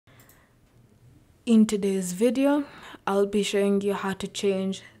In today's video, I'll be showing you how to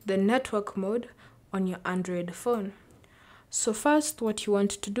change the network mode on your Android phone. So first, what you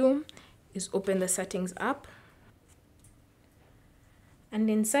want to do is open the settings app. And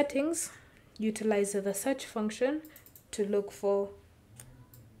in settings, utilize the search function to look for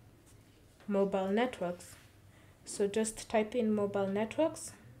mobile networks. So just type in mobile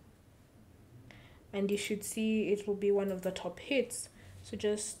networks and you should see it will be one of the top hits. So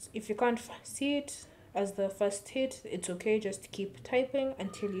just, if you can't see it as the first hit, it's okay, just keep typing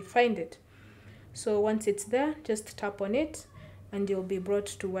until you find it. So once it's there, just tap on it and you'll be brought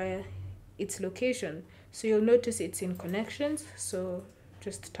to where its location. So you'll notice it's in connections, so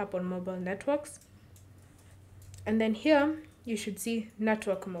just tap on mobile networks. And then here, you should see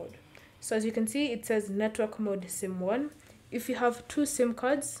network mode. So as you can see, it says network mode SIM 1. If you have two SIM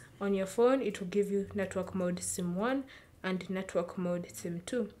cards on your phone, it will give you network mode SIM 1 and network mode SIM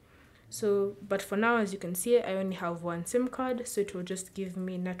 2. So, but for now, as you can see, I only have one SIM card, so it will just give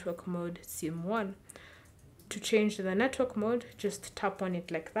me network mode SIM 1. To change the network mode, just tap on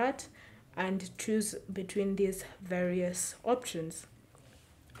it like that and choose between these various options.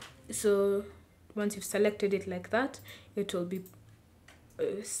 So once you've selected it like that, it will be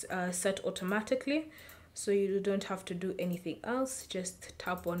set automatically, so you don't have to do anything else. Just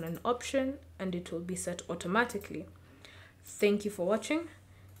tap on an option and it will be set automatically. Thank you for watching.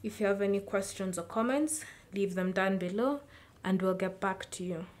 If you have any questions or comments, leave them down below and we'll get back to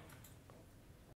you.